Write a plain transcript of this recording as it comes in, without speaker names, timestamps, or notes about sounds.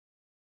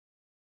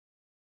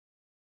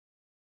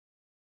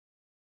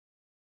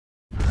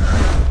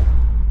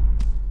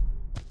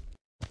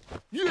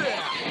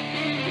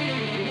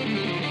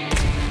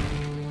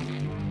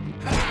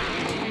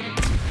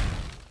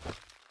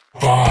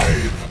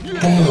Five,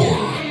 four,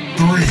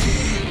 three,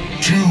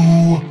 two,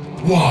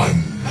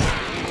 one.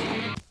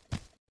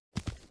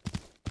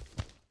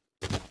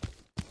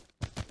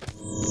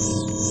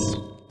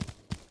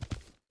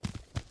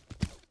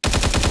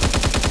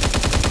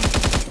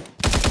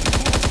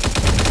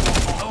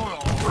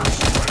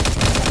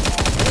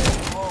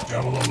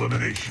 Double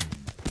elimination.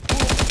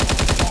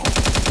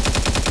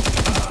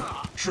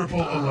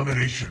 Triple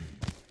elimination.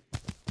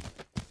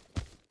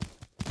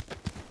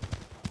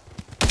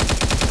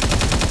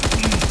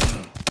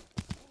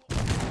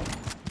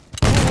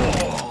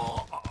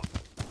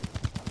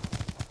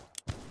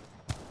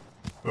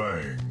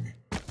 Bang.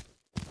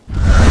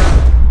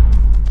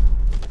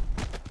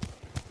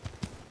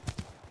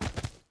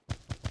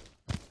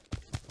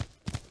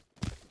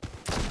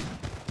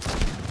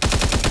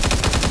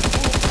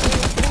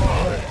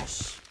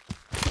 Nice.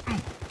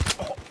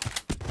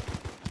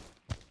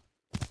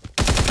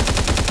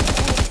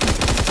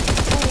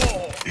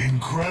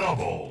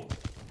 Incredible.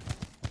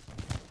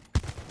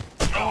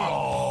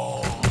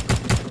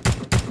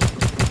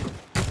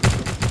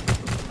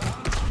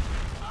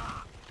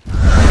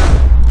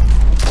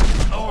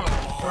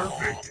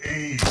 Perfect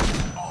aim.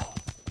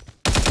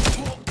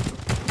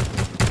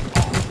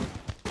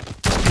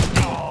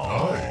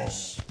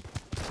 Nice.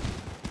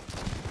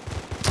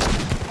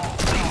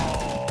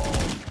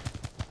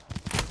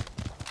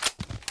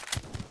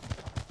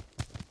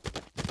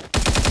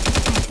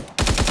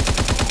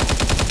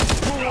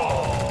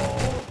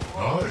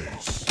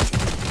 Nice.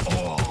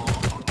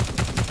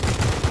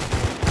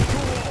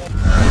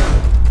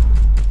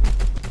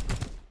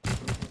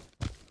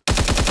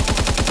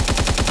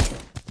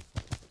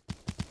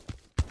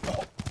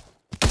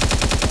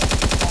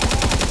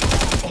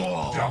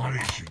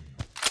 Domination.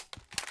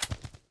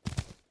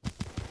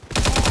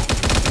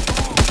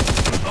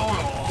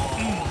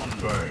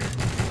 Bang.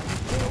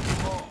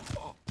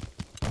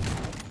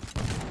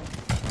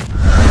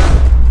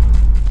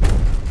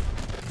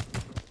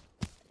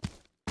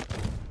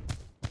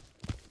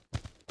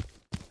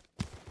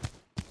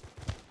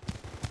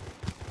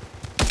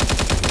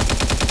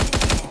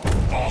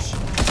 Awesome.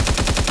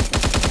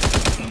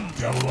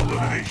 Double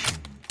elimination.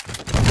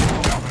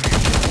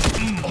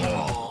 Domination.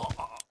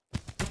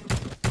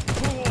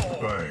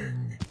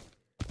 Bang.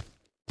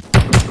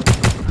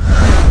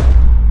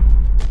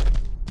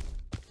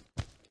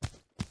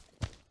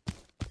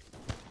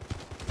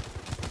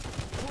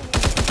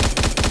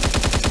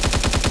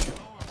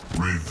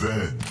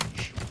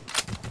 Revenge.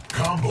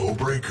 Combo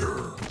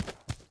breaker.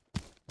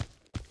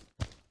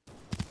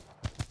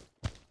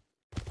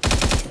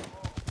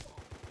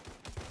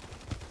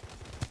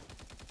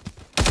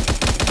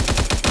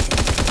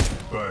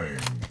 Bang.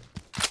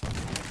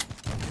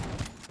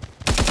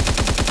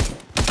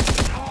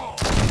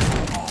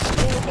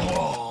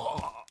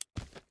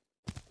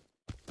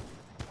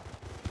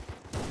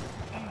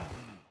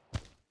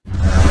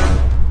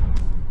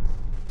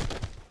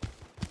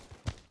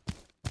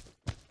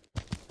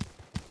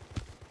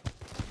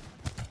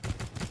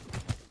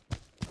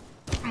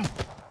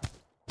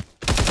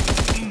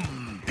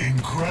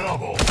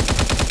 Incredible.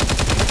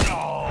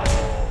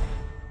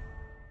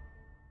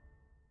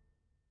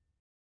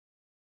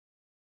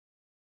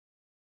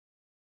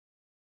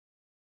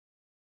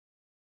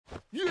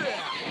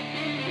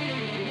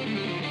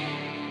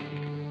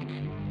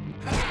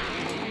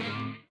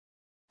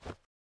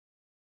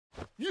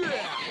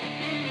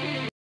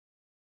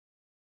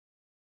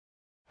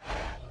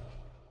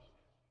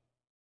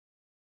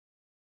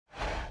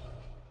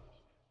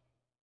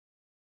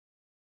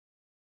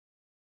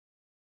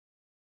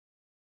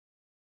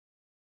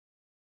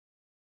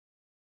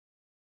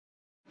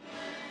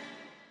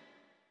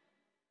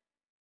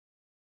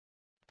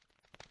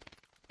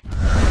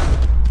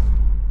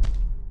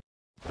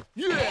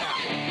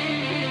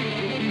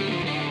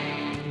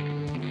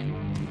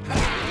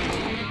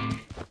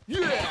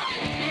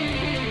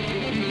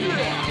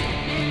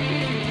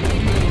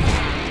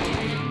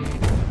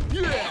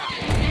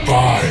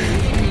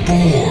 Five,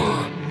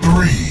 four,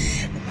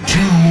 three, two,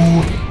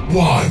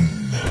 one.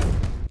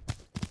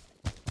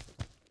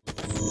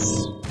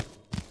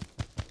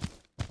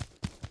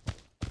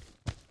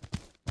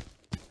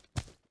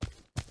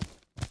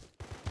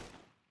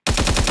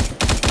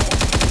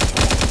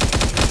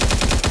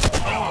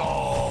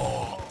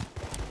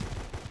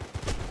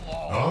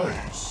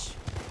 Nice.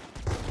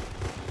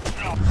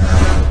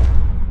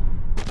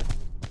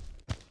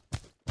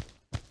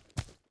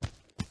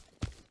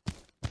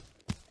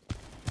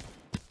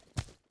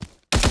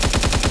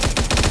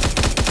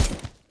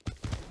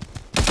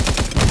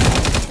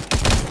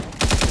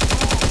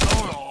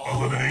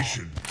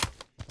 Elimination.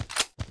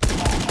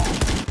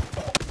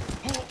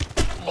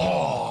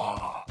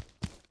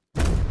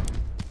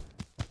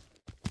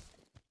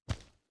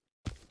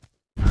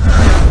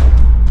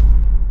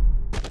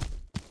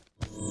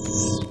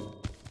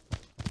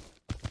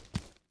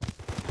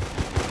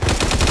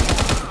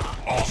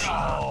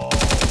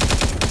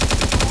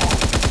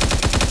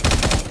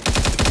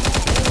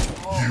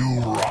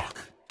 You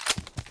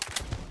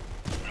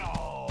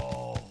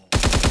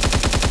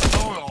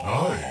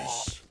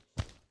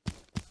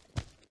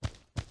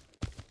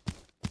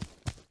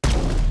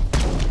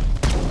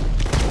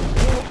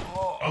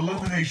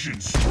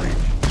Elimination streak.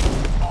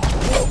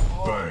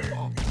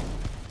 Bang.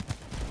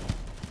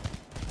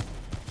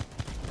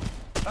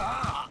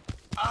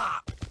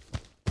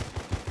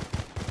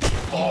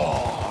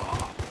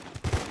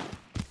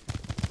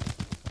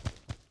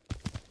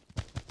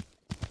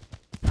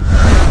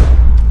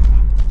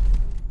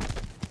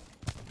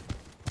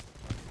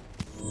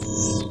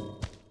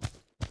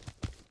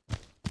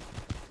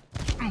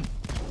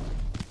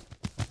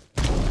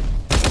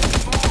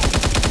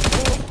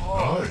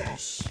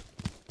 Nice.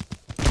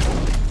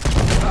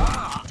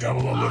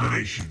 Double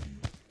elimination.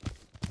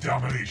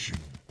 Domination.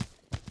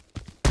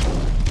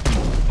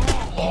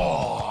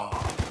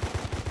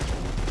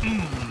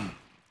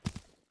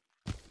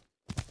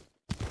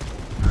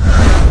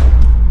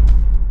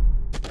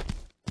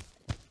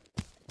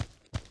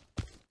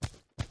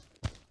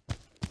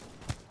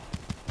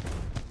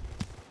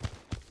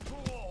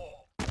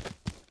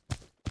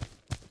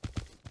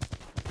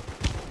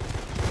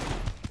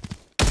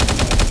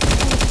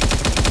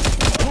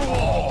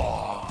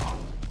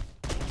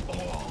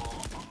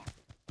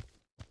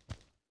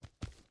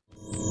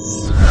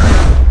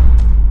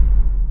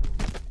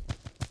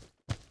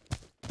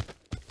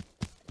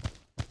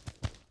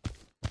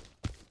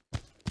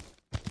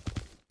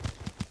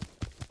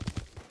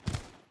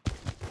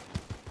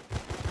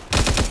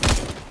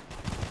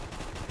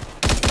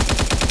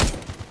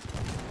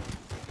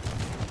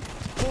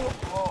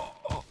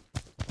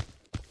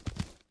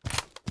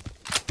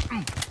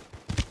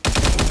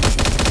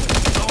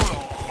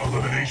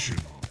 Elimination.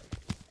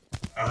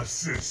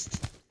 Assist.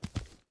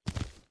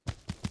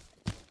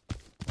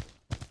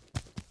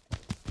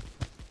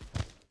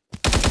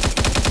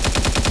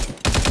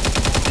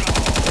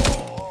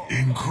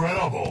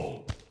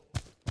 Incredible.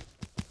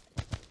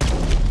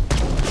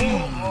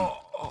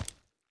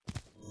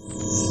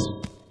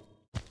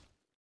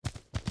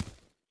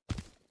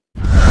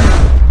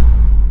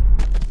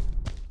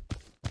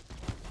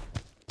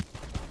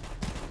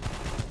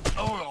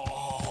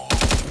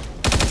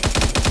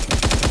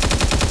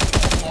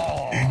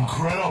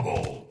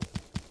 Incredible.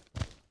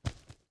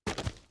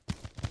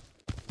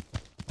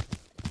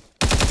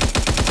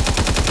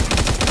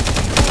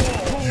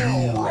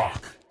 You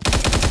rock.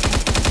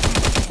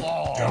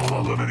 Double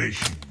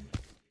elimination.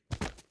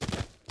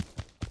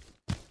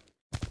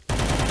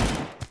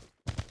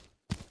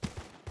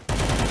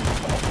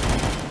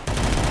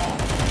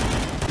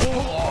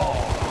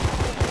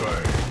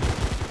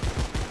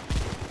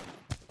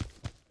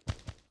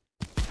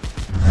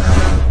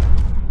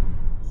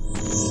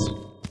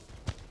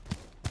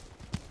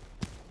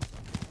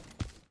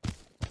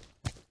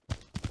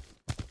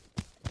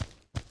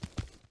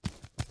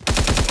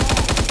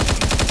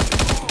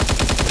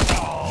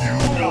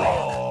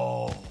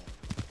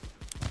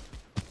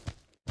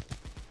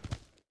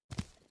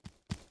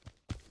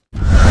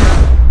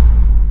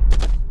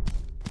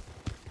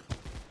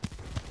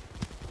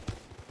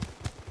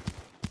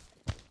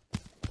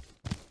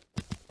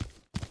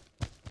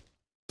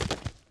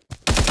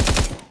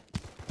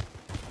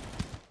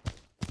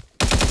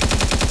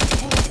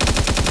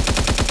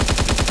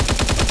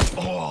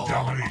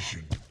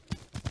 Domination.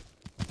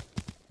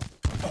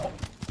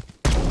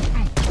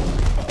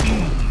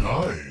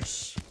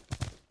 Nice.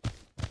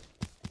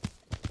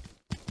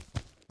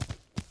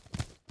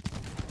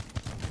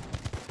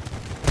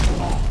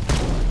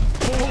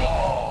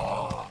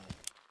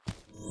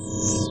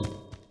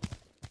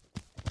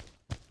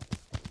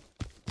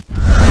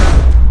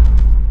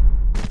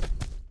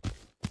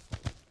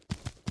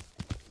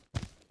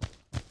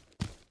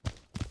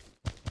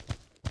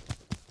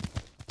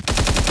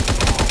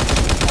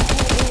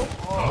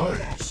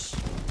 Nice.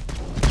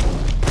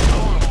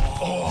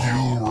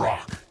 You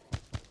rock.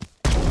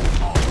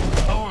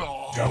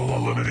 Double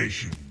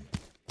elimination.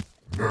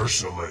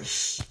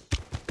 Merciless.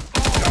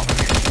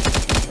 Domination.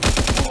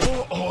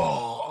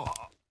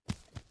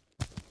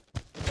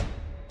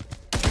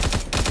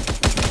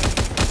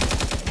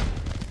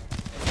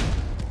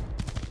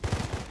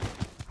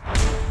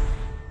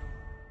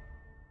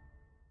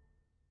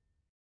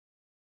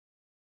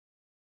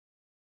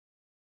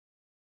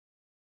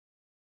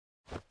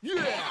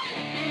 Yeah!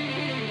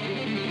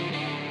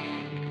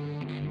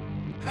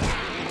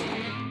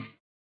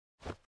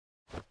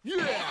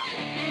 Yeah!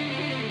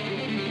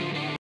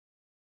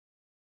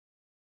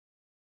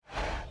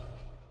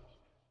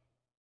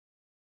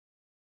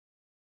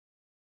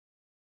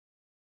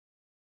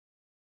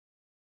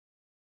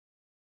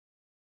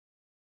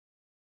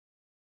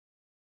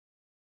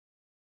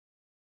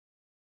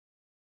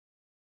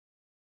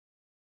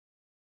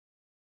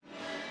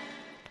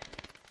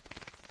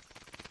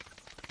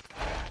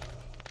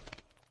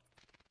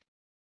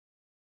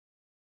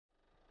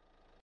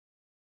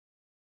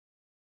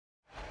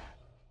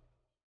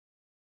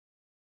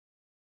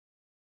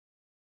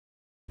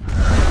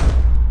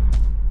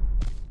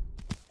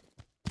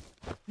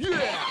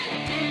 Yeah!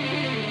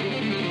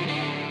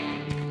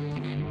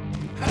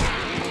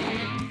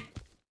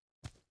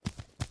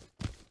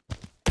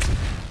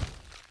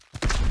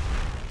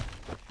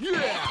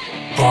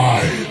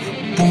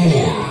 5, 4,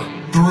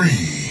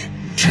 3,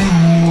 2,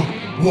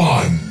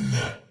 1.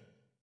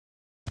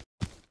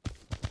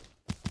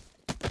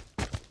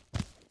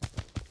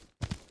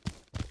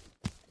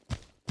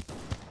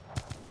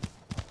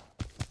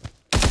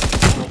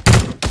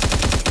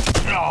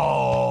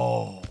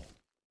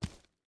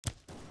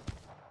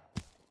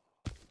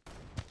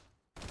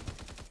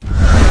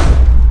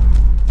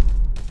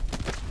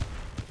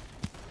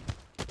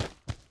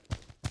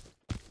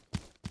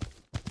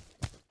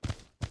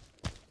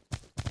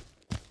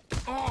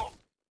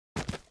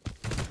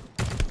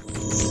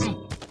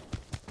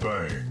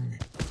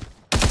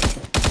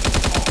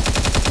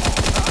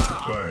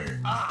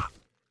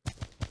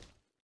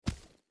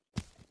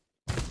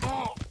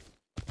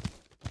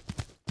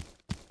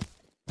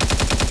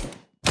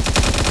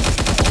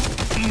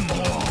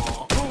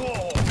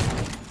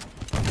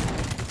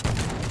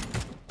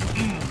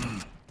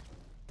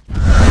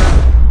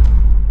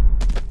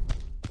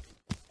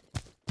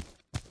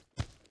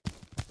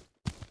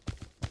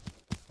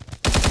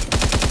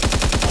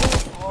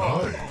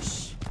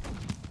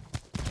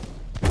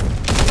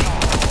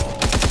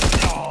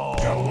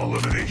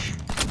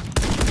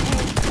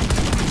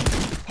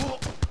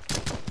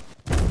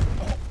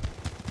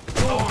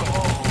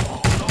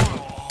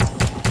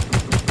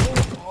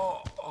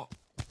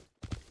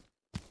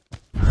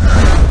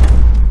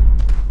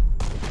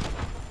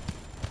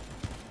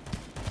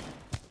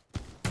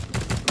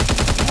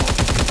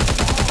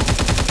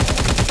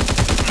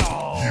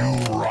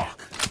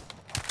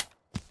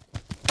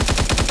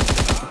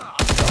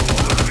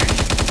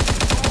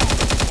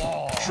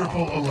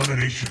 Triple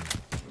elimination.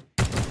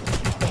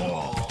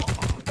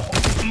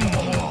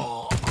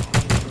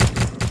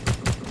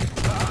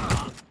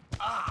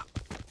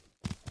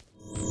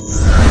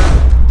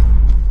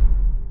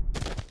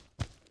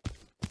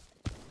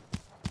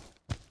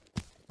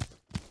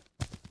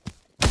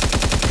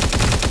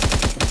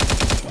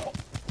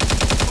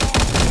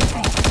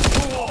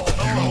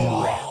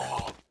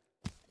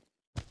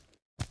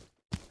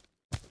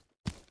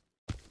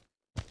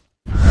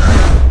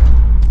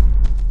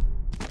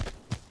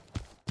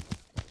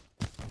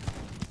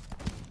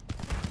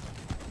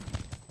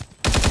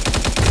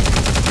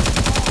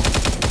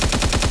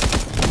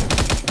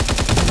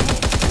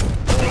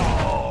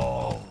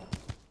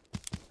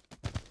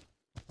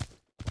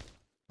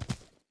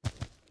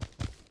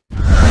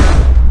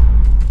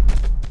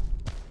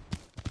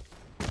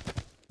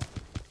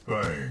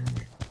 Bang.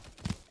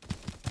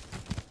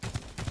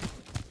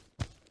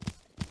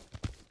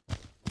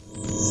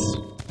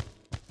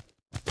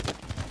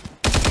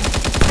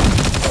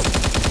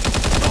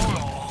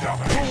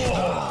 Domination.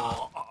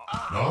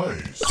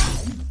 Nice.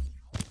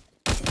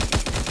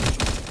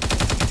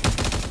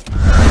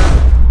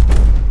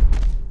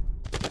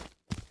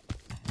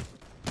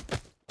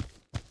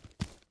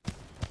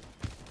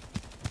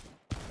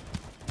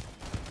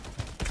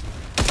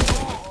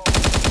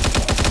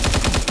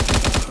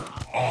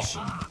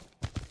 Awesome.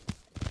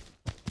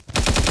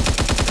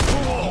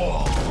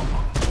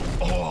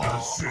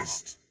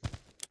 Assist.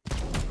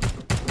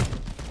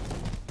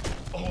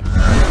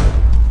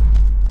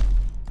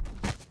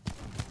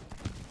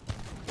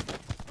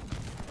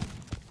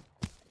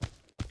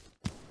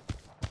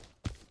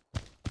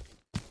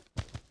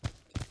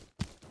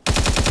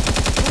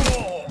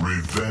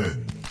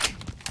 Revenge.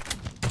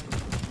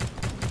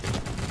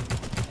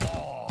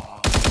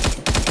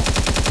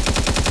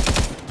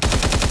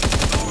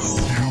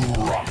 You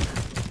rock.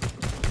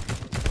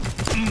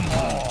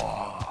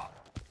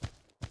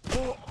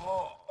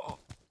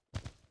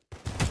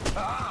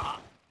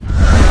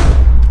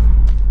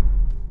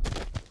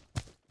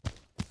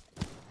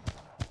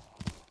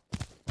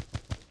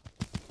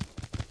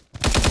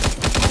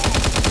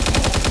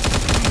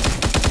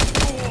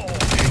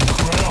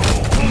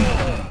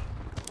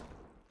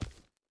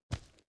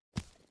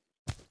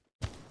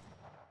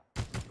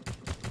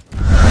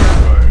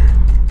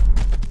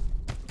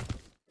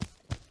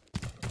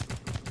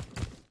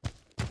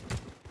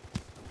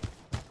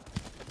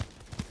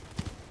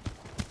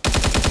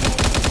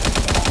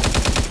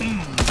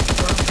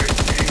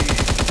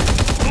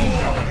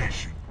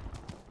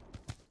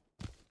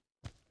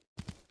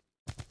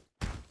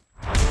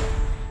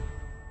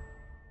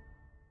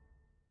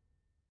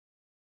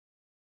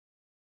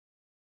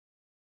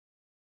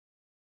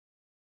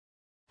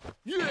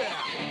 Yeah!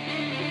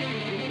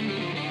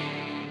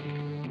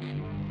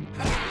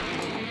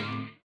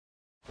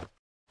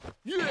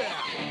 Yeah!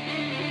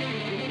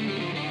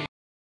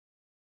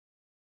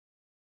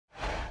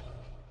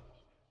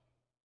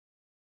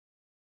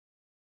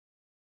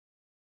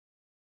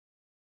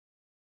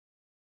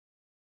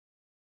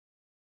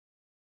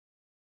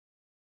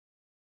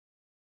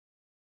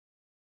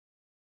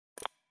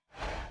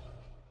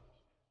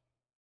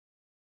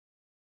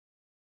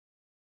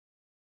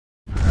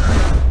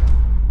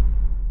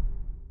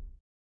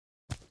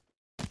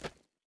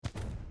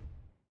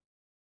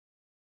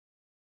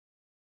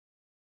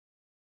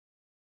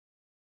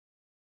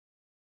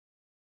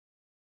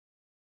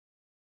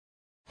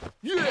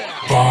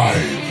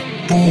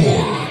 5, 4,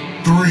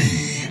 3,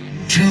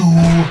 2,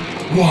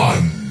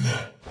 1.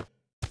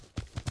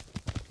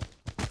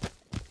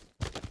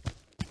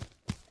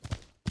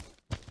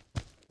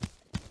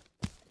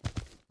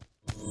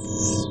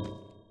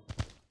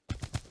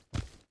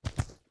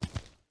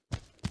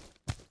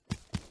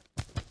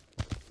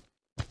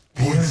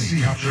 Point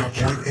C, capture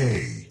point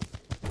A.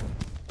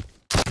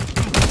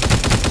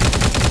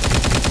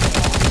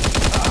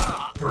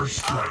 First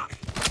strike.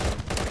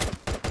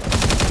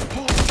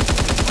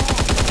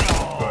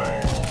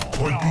 Bang.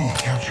 Point B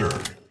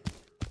captured.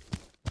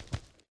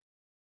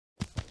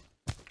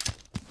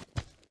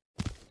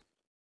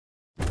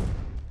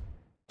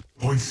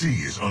 Point C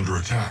is under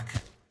attack.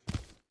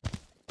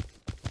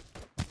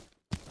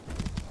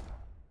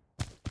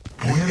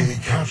 Point A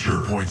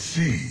captured point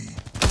C.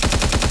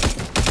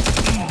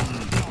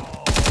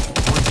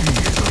 Point B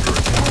is under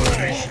attack.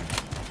 Elimination.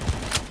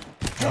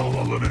 Double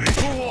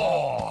elimination.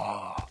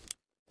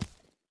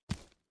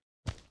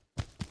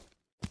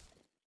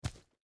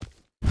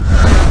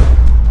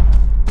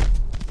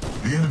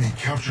 The enemy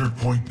captured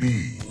point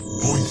B.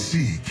 Point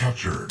C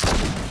captured.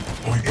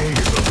 Point A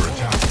is under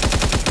attack.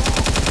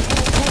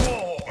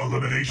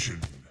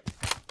 Elimination.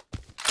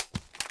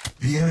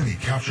 The enemy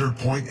captured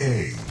point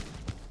A.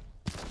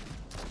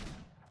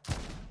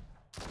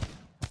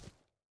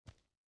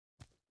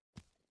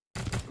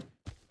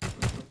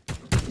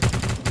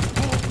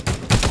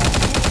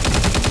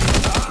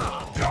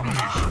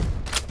 Domination.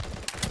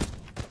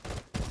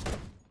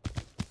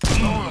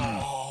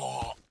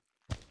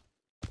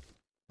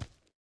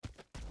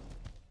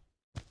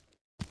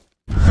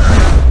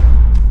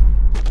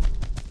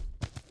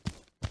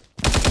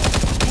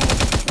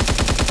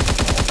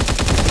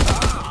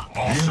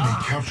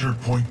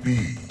 point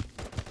B.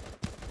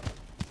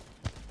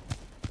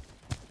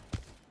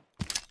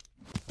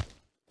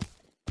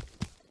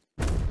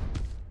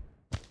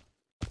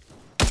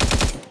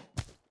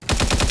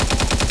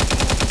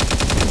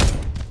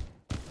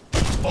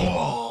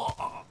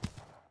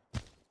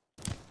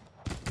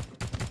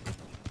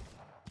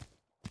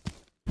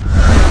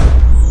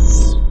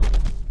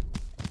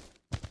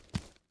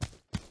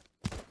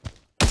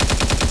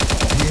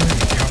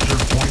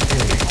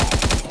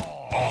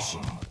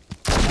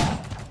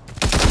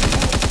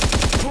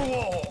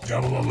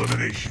 Double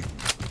elimination.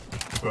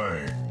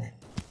 Bang.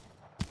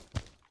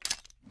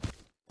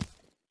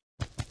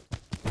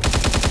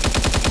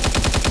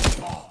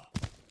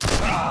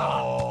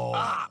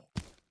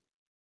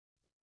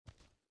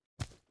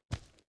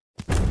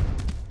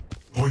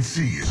 Point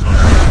C is under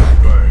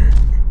attack. Bang.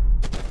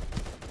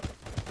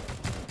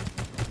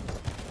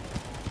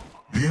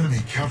 The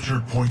enemy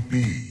captured point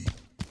B.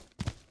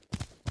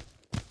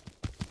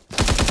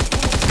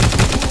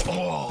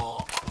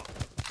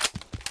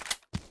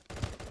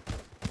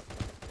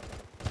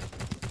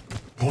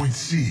 Point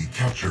C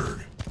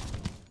captured.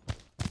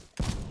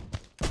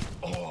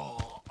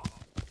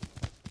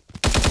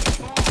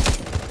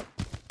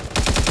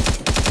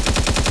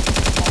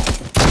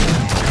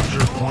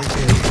 Capture point A.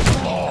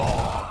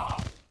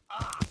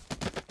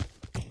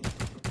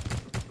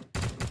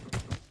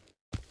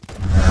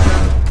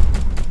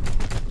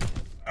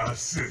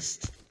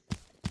 Assist.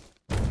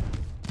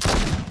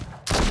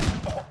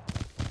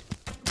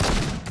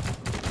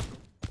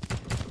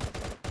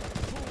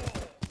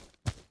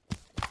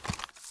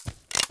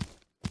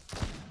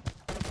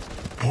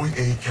 Point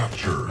A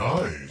captured.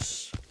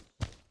 Nice.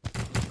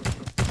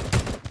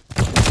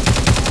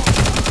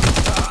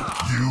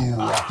 You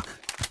rock.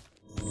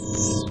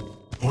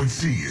 Point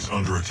C is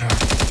under attack.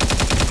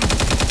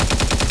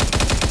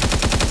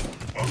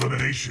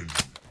 Elimination.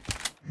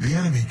 The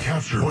enemy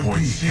captured point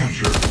B.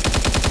 Captured.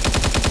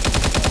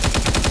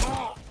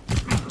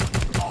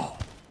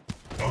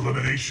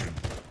 Elimination.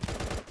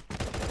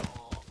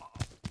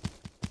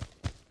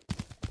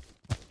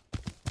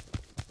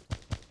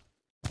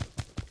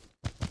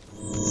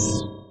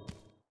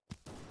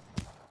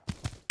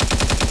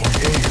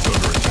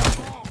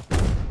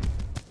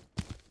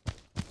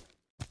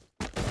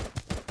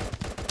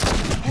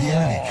 The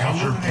enemy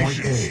captured point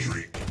A.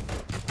 Streak.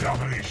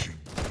 Domination.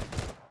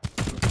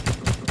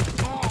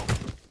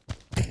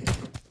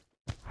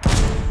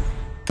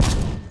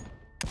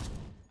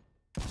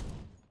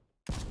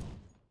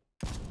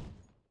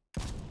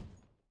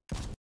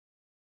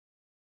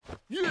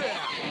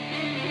 Yeah!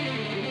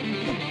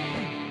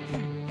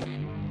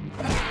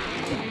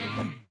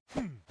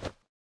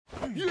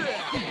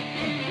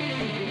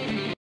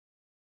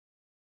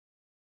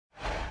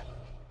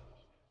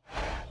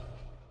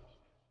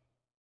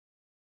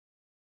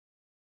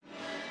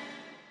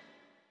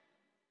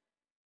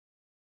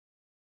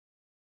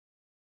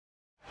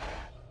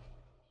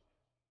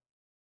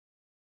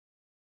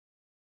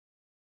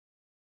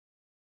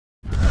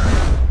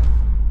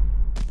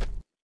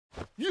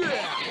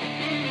 Yeah!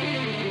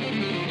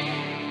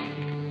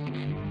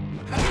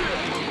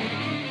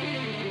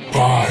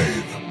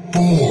 5,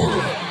 4,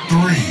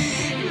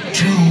 3,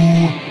 2,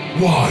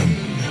 1.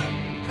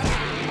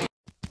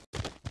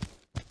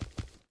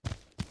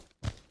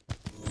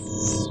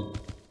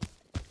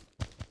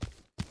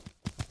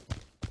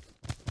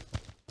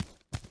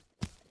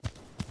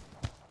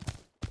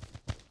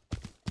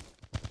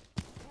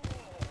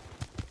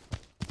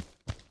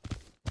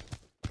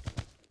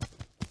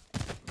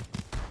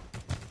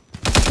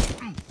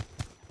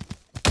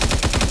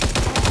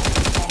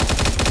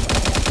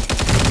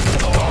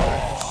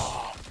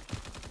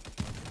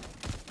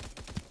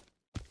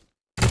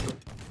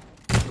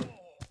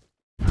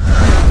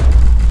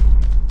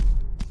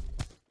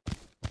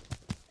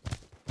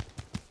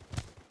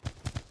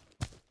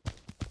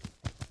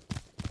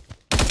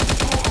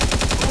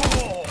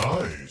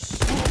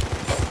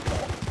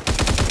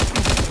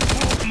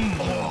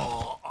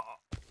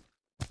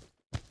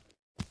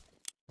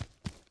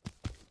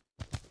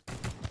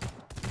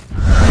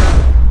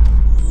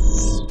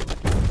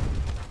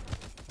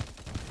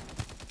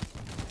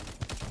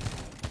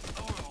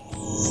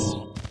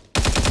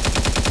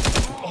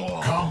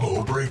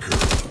 Combo breaker.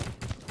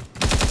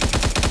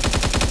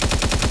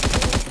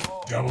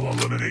 Double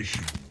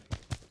elimination.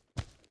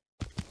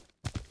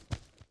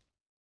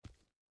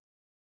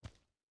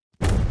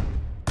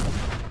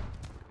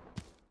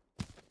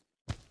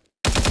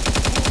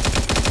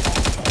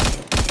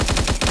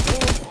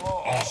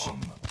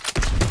 Awesome.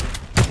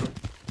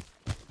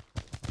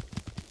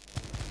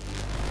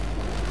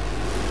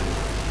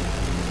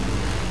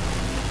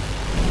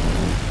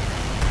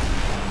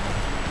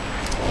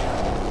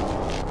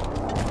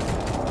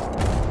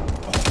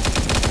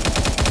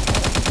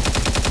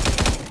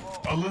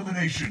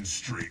 Elimination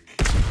streak.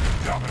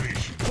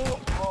 Domination.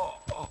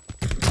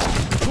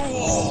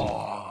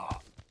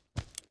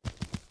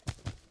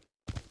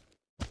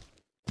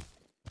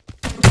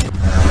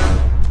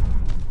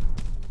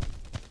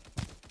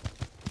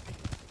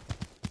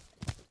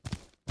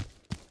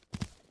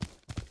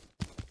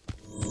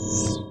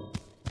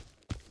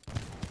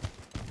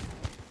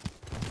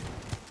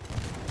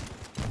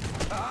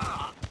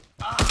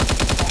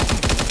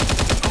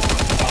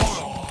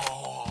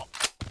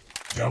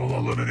 Double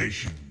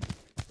elimination.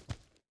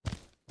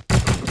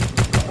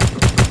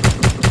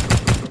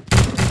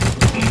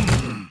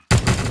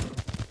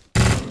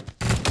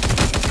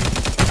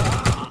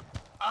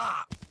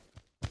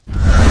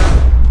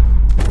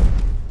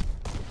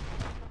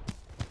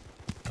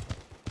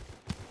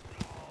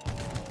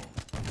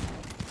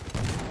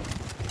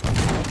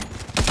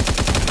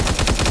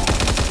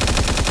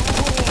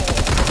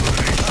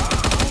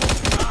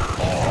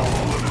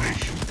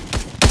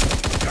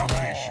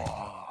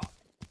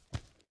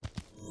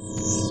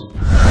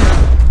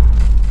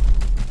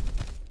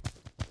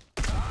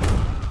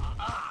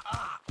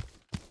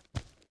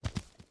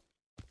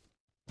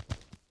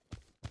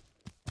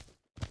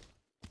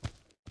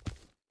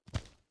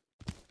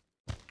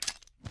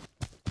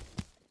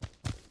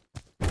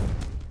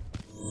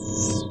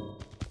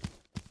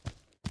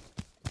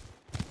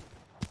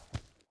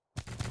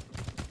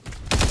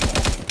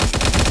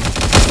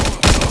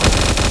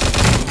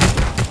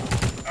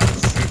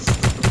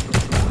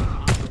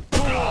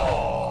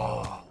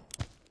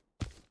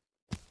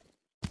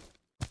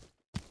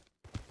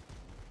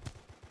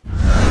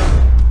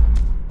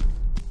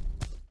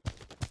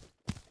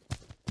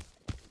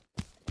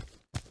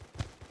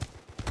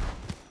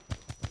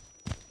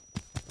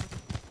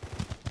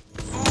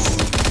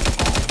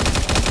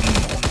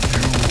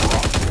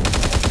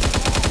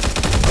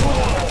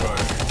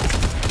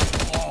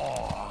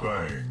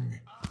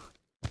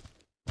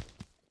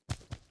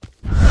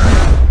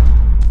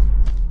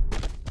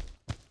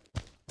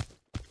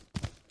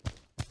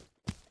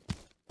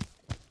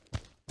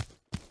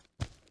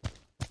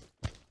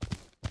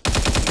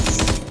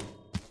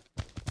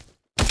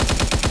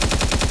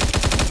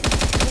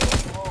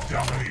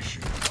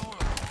 Domination.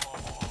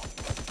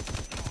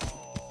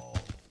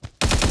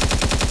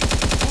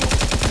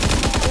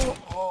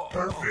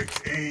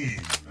 Perfect aim.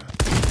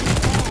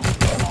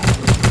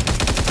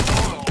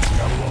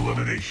 Double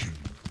elimination.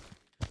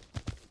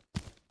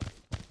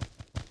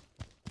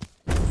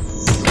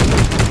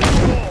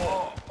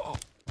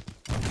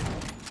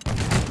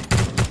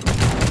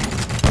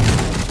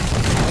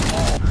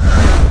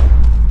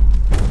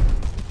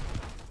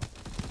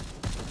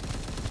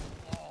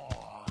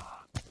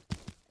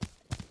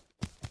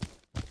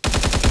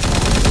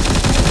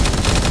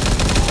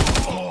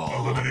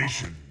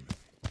 Elimination.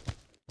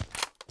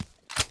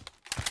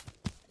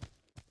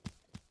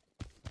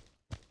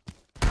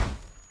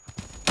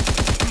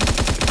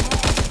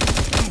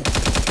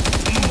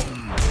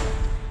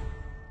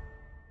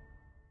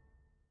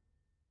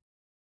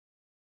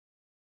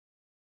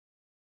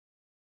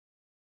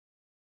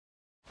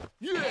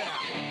 Yeah!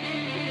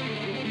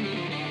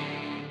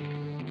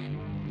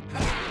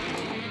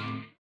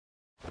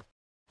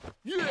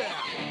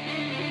 Yeah!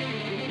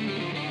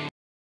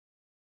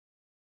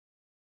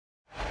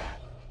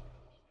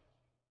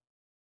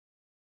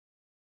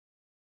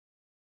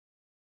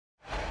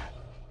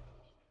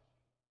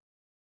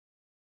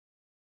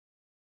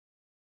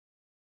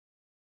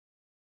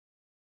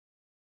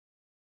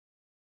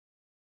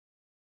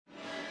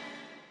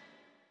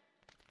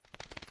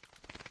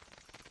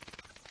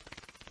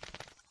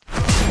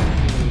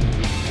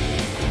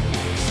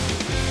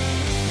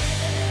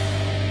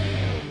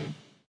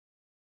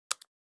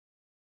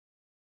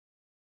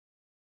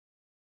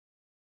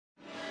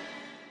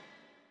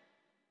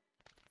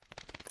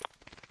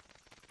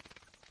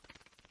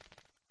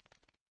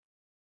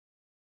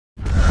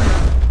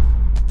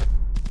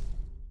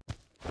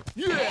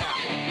 Yeah!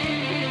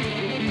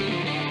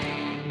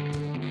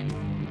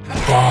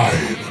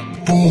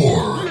 5,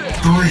 4,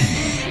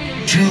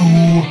 3, 2,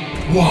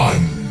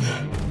 1.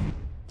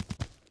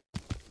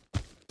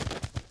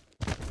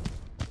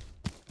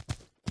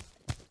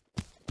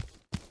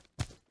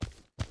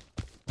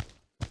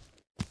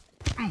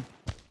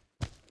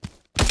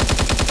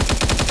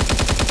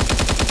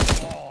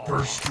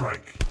 First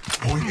strike.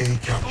 Point A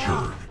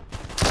captured.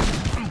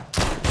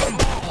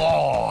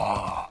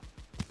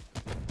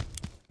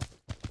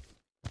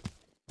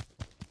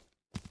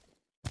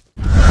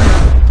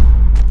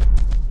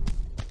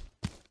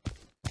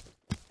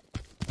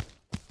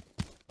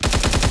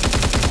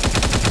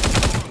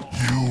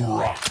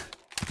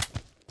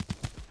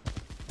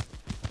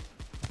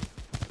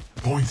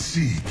 Point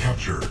C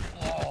captured.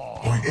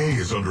 Point A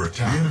is under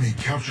attack. The enemy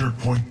captured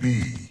point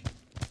B.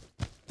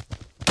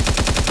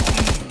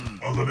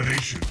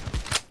 Elimination.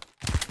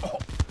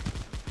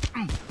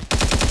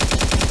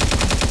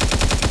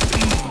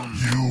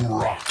 You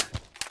rock.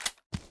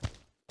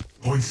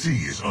 Point C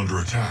is under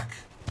attack.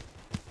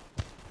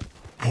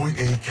 Point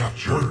A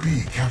captured. Point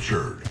B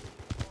captured.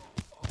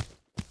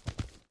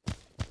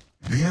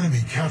 The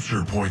enemy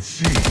captured point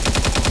C.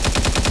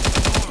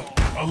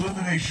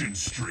 Elimination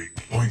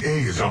streak. Point A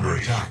is under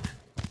attack.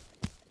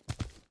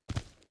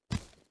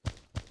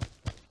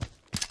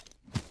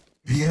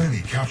 The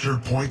enemy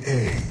captured point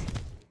A.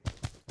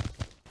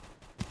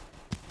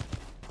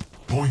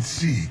 Point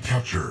C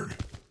captured.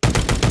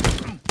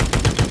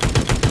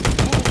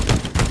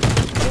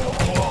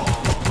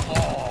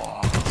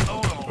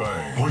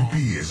 Point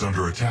B is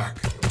under attack.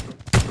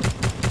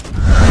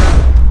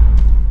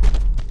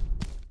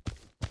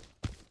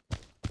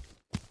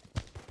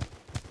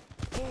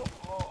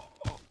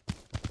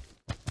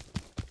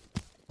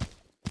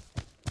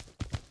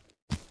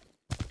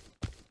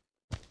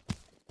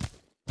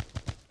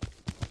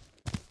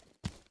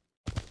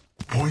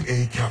 Point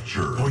A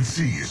captured. Point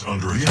C is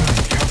under attack. The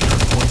enemy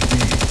captured point B.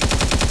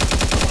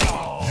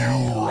 You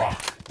rock.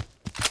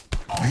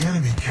 The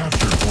enemy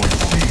captured point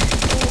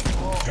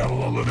C.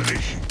 Double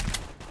elimination.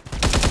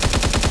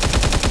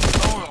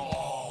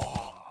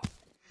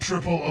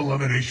 Triple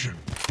elimination.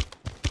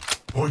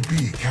 Point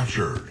B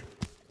captured.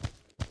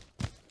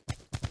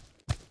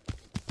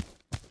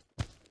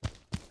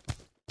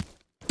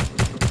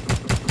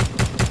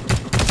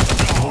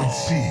 Point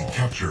C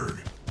captured.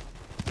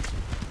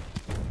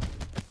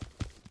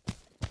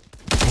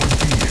 Point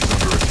B is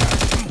under attack.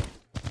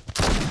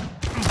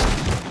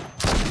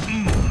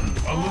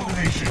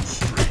 Elimination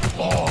streak.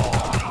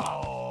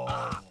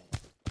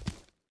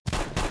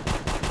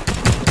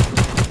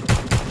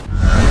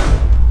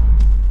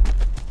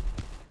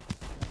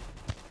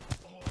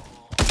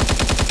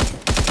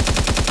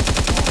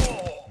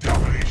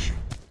 Domination.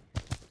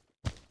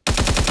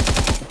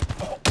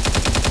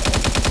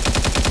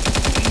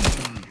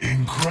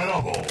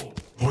 Incredible.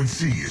 Point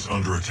C is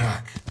under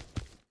attack.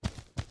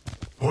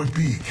 Point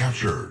B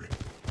captured.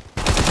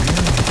 The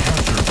enemy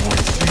captured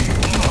point C.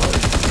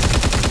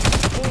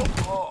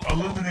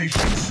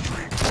 Elimination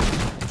streak.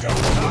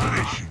 Double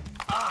elimination.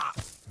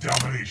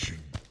 Domination.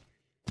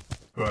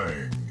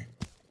 Bang.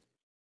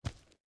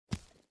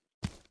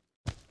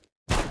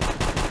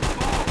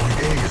 Point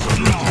A is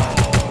under attack.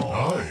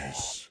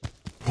 Nice.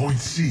 Point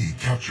C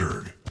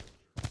captured.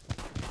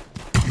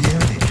 The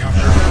enemy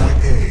captured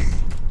point A.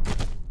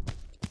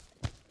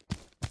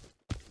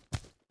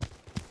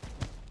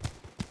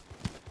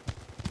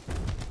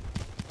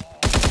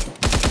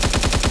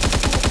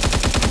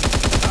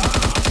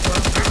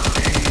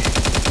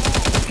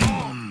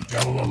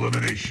 Double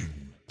elimination.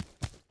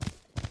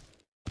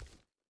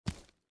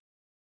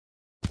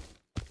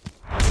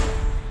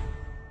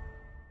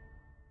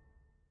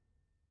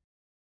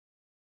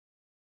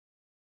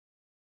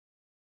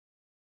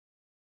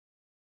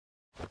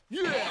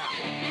 Yeah!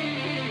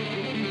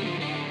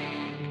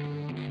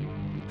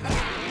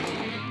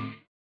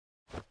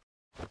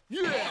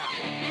 Yeah!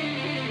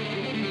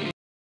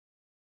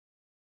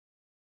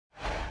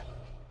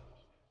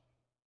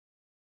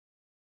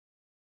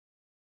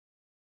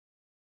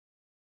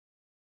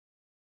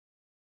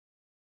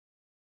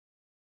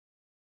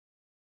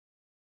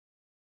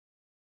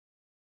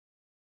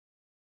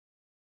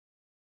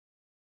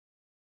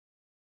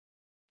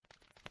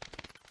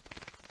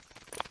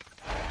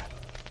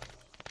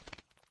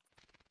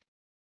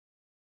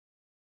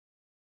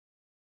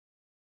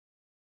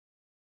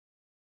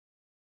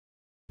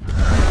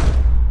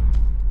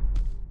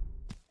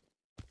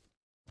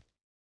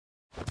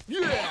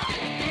 Yeah!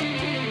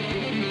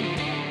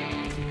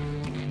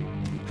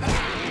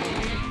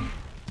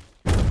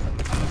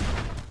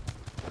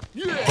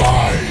 Yeah!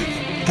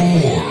 5, 4,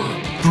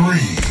 3,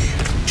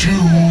 2,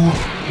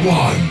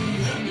 1.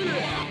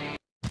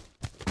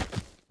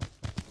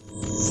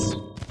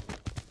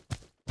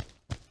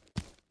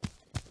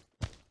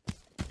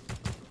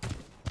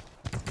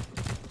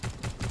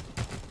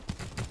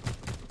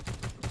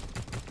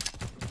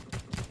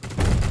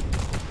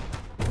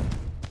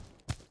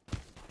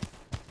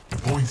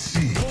 Point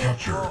C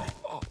captured.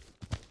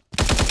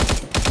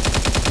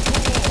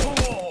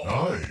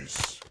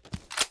 Nice.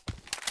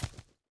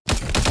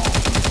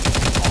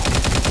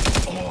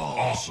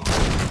 Awesome.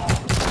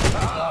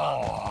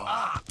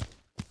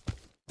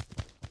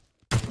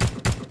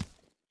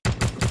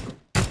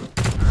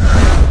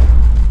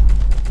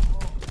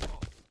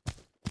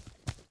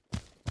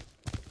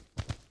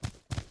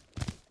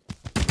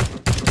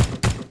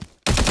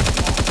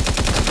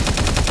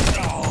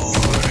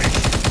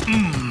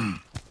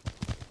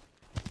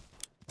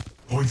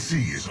 Point C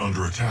is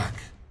under attack.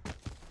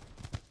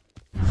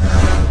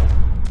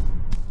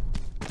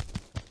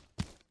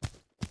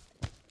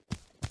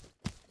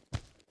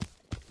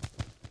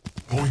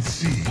 Point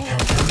C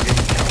captured. A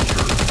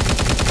captured.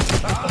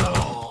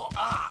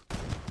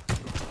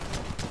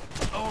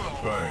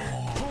 Bang.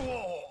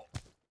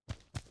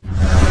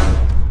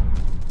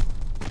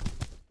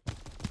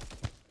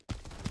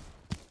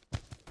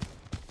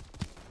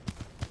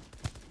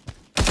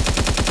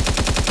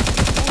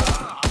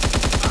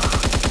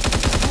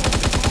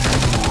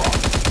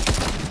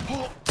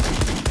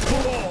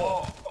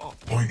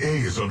 Point A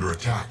is under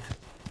attack.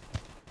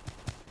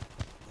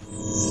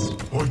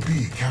 Point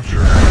B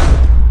captured.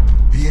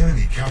 The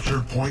enemy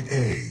captured point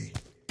A.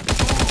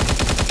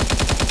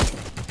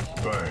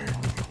 Bang.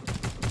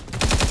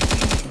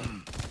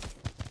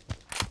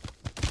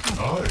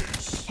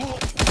 Nice.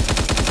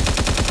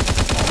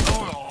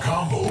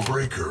 Combo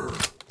breaker.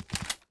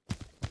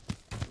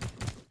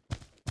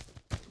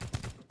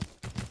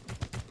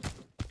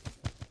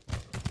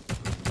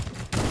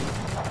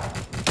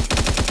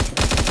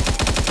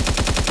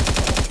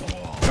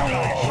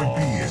 Point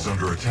B is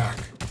under attack.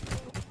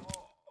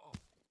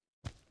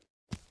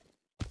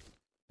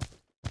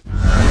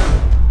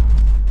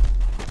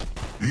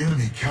 The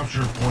enemy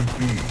captured point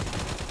B.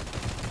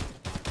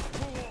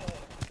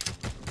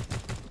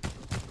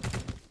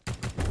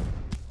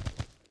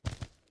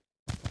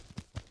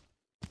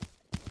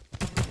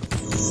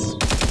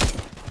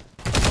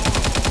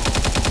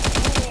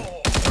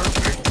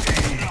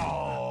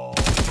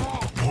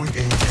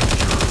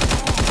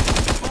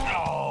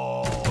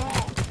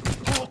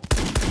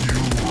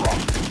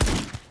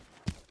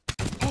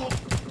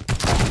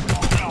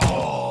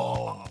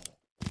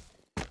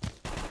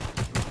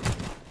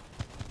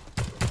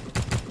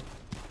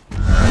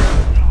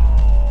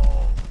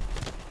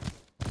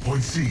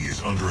 Point C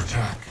is under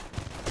attack.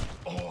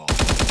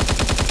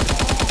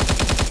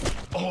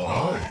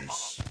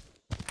 Nice.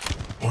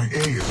 Point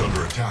A is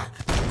under attack.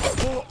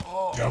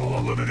 Double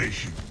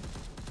elimination.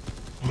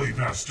 Blade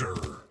Master.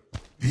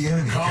 The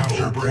enemy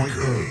captured Point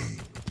A.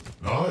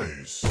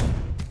 Nice.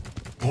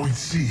 Point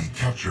C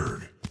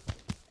captured.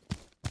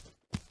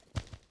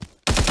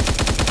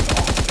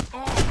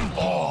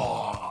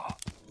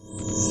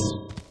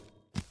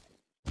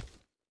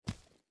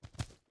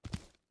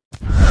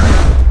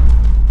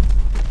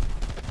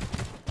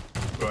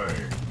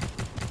 Bang.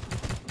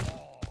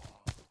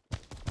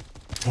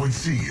 Point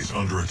C is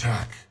under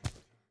attack.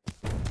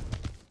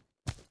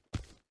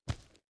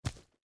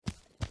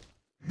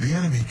 The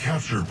enemy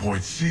captured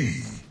Point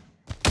C.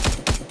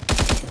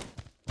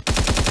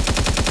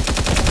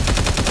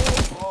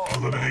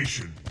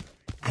 Elimination.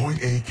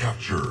 Point A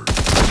captured.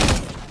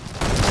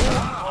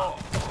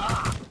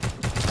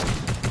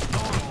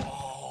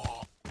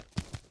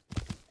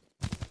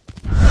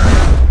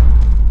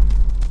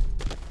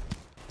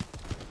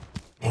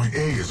 Point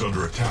A is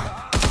under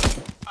attack.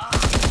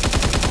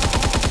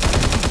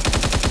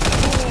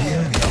 The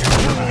enemy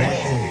captured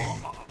Point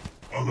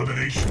A.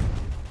 Elimination.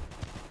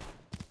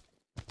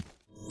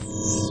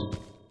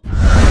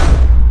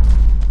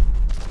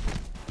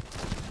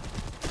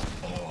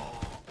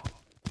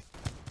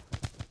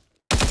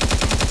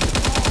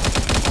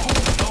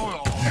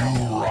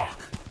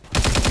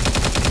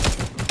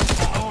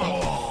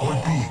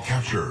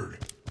 Captured.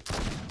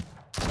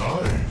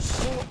 Nice.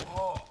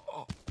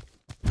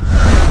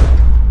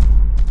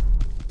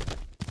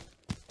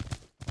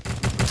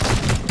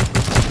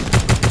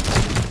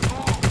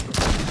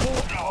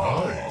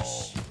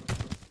 Nice.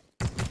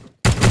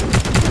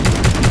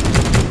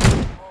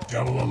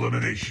 Double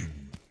elimination.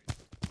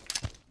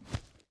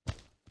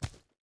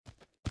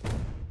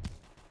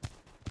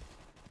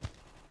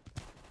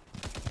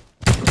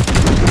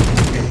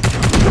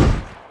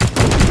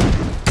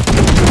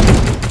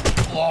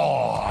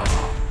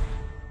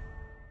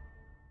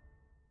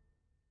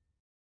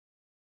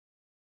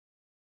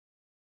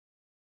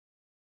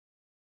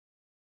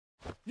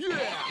 Yeah!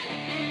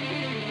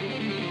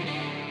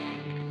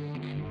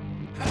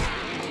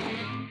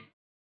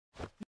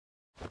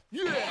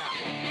 Yeah!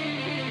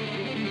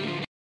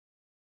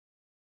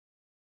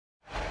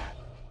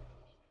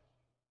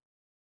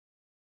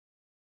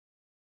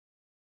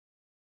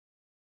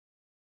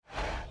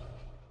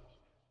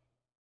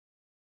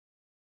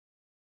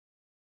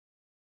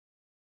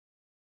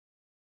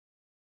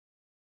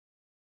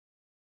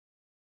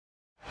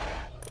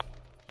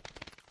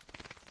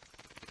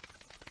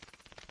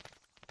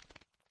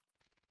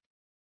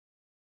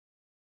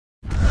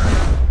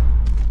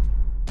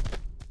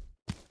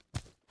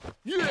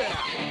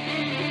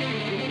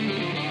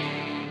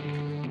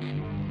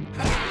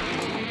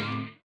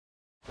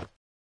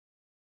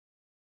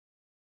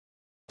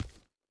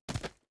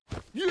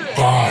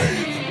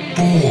 5,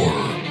 4,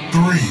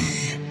 3,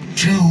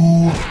 2,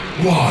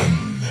 1.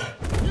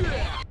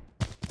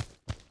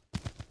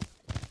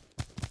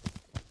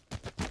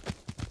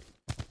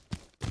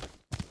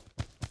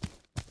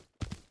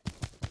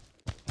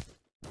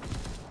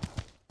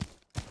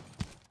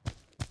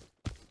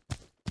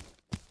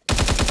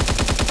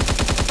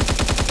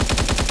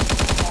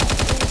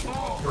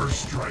 First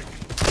strike.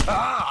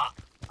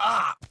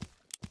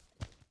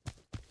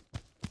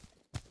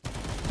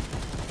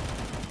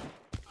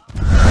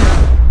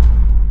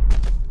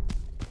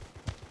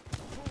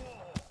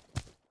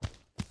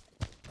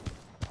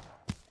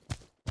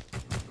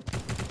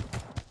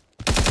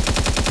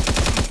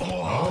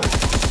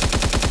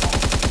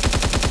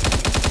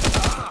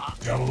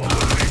 Double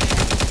elimination.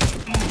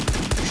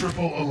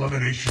 Triple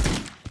elimination.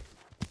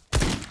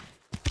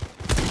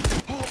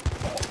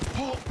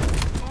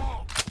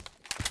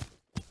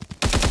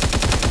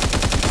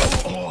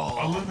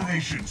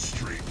 Elimination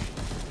streak.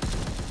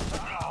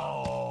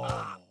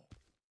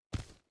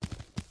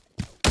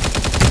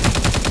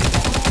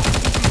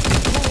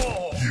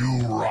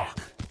 You rock.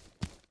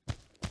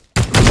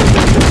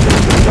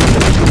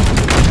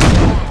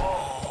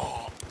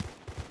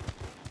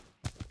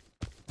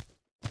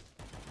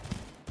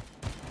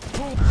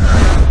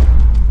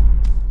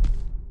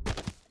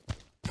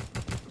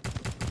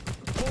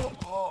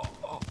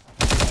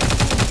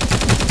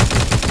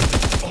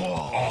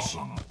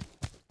 Awesome.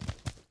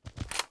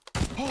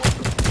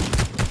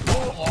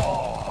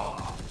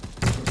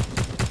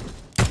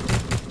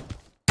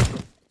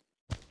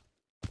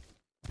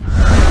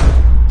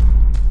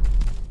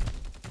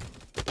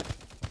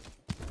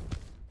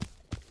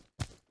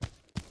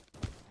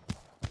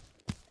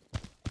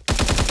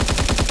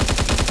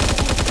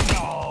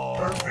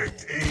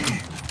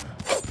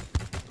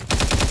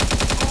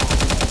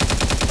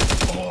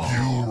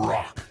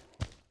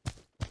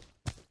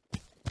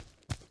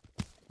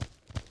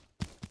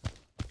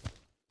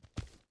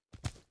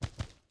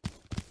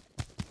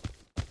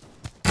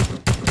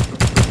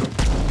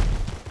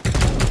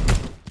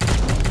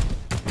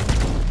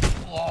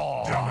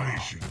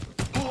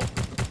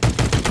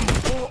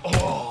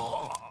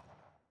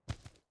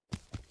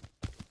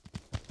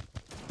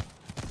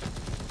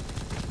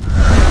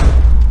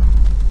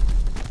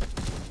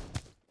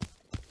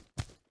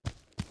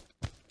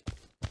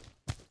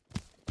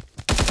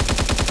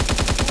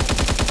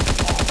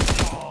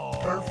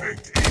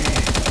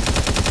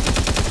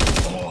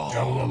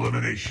 Double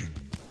elimination.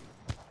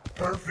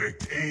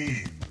 Perfect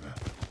aim.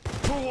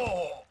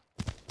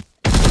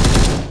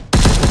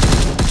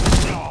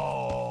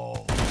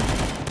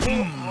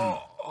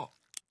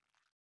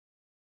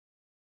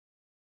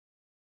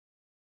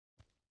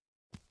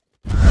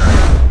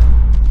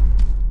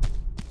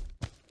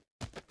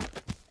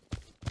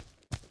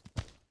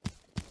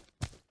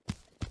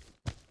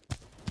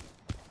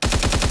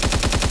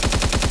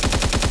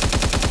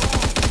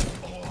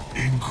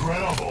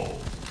 Incredible.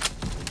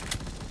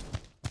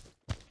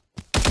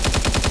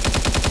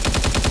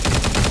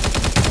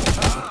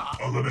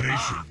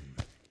 Elimination.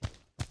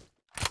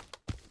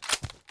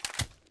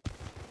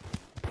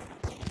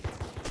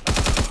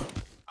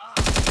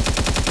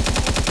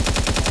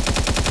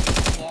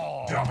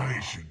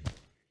 Domination.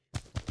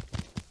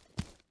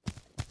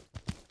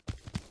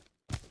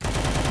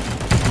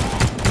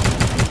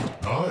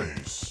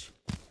 Nice.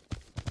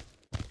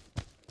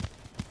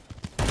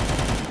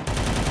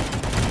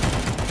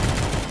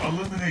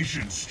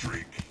 Elimination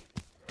streak.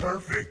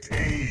 Perfect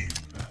aim.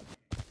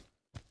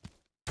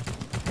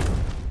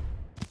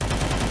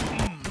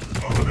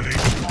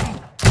 Elimination.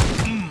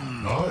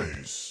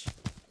 Nice.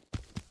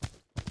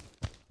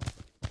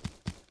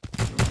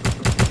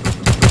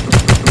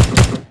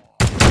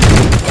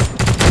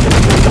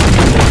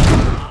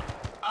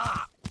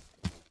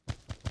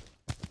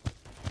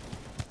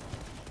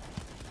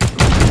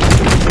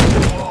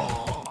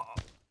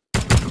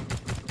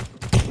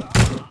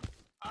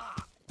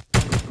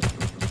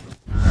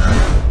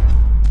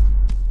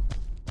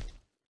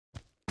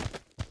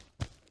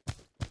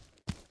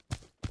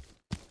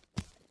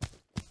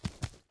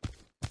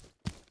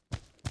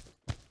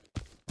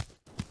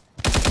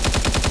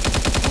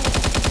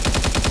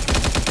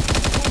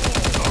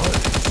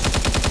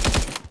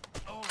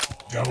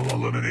 Double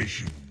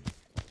elimination.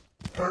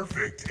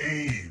 Perfect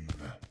aim.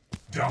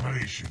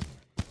 Domination.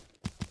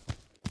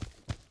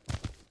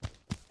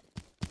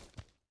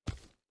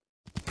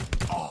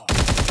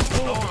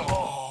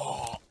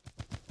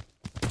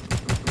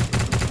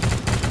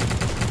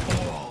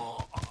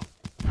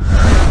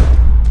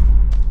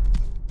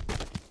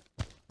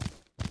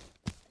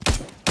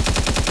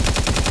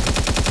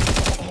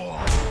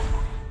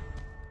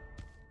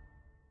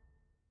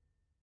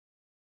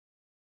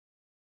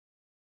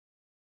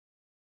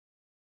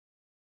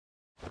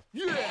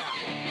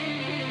 Yeah!